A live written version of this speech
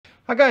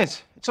Hi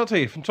guys, it's Otto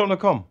here from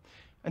Tron.com,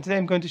 and today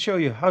I'm going to show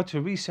you how to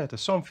reset a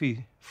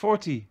Somfy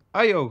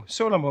IO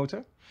solar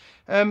motor.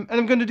 And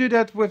I'm going to do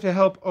that with the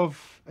help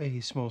of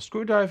a small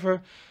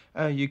screwdriver.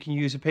 You can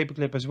use a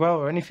paperclip as well,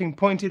 or anything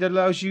pointy that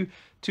allows you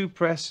to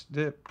press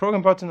the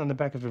program button on the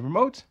back of the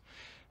remote.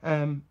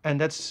 And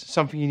that's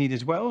something you need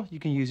as well. You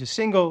can use a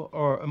single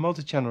or a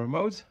multi-channel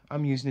remote.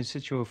 I'm using the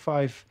Somfy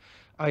 5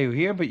 IO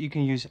here, but you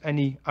can use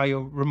any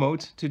IO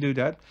remote to do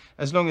that,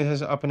 as long as it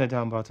has an up and a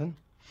down button.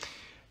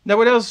 Now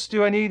what else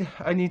do I need?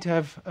 I need to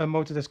have a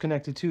motor that's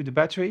connected to the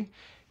battery.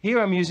 Here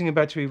I'm using a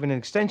battery with an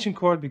extension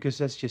cord because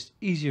that's just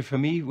easier for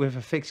me with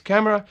a fixed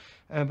camera.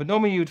 But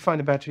normally you would find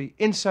a battery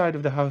inside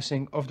of the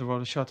housing of the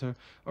roller shutter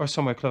or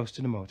somewhere close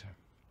to the motor.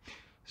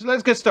 So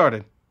let's get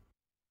started.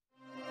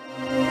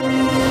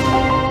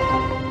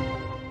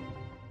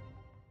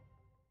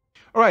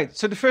 Alright,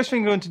 so the first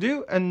thing I'm going to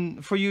do,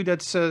 and for you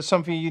that's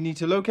something you need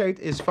to locate,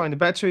 is find the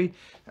battery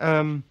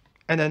and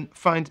then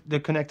find the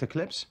connector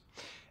clips.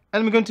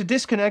 And I'm going to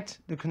disconnect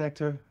the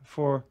connector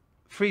for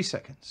 3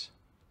 seconds.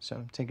 So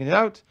I'm taking it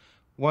out,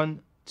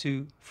 1,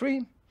 2,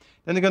 3.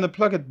 Then I'm going to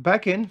plug it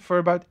back in for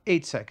about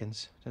 8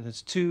 seconds. So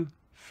that's 2,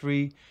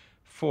 3,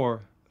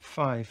 4,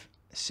 5,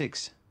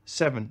 6,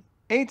 7,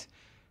 8.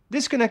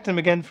 Disconnect them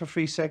again for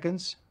 3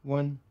 seconds,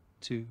 1,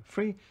 2,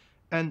 3,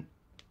 and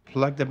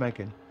plug them back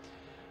in.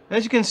 And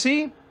as you can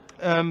see,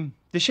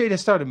 the shade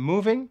has started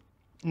moving.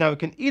 Now it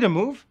can either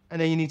move, and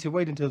then you need to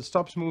wait until it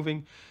stops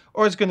moving,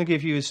 or it's going to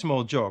give you a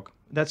small jog.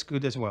 That's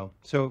good as well.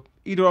 So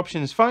either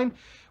option is fine.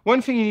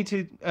 One thing you need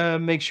to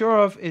make sure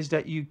of is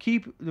that you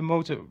keep the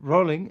motor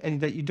rolling and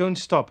that you don't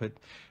stop it.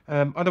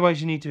 Otherwise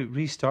you need to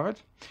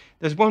restart.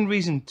 There's one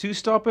reason to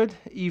stop it,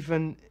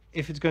 even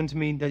if it's going to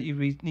mean that you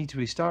need to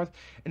restart.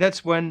 And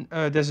that's when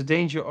there's a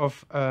danger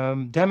of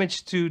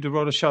damage to the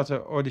roller shutter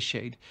or the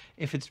shade.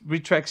 If it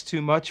retracts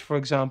too much, for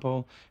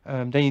example,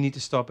 then you need to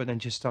stop it and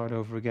just start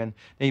over again.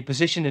 Then you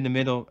position in the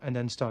middle and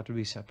then start the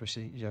reset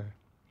procedure.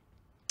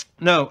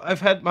 Now I've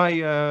had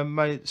my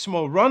my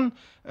small run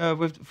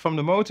from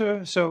the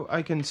motor, so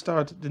I can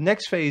start the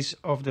next phase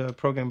of the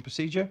program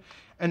procedure,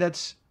 and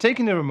that's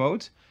taking the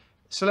remote,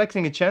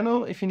 selecting a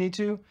channel if you need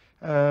to.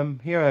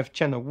 Here I have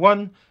channel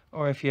 1,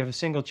 or if you have a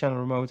single channel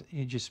remote,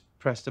 you just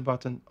press the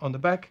button on the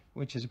back,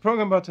 which is a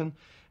program button.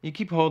 You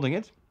keep holding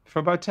it for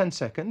about 10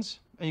 seconds,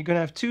 and you're going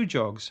to have 2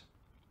 jogs.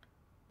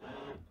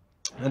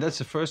 And that's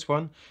the first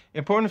one.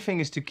 Important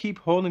thing is to keep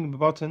holding the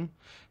button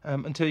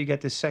until you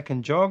get the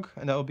second jog,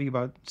 and that will be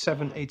about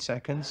 7-8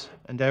 seconds.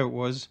 And there it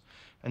was.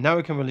 And now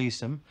we can release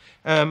them.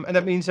 And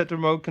that means that the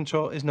remote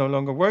control is no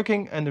longer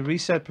working and the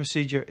reset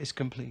procedure is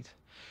complete.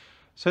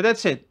 So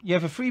that's it. You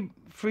have a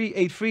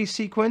 8-3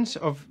 sequence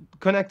of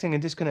connecting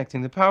and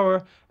disconnecting the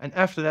power. And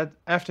after that,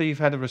 after you've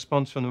had a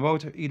response from the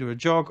motor, either a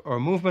jog or a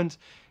movement,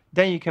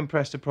 then you can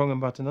press the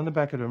program button on the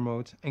back of the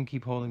remote and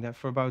keep holding that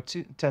for about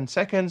 10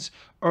 seconds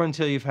or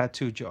until you've had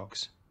 2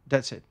 jogs.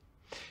 That's it.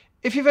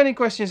 If you have any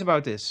questions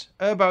about this,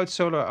 about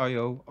Solar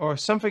IO or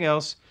something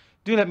else,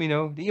 do let me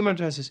know. The email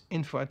address is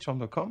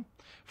info@tron.com.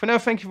 For now,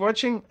 thank you for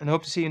watching and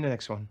hope to see you in the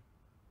next one.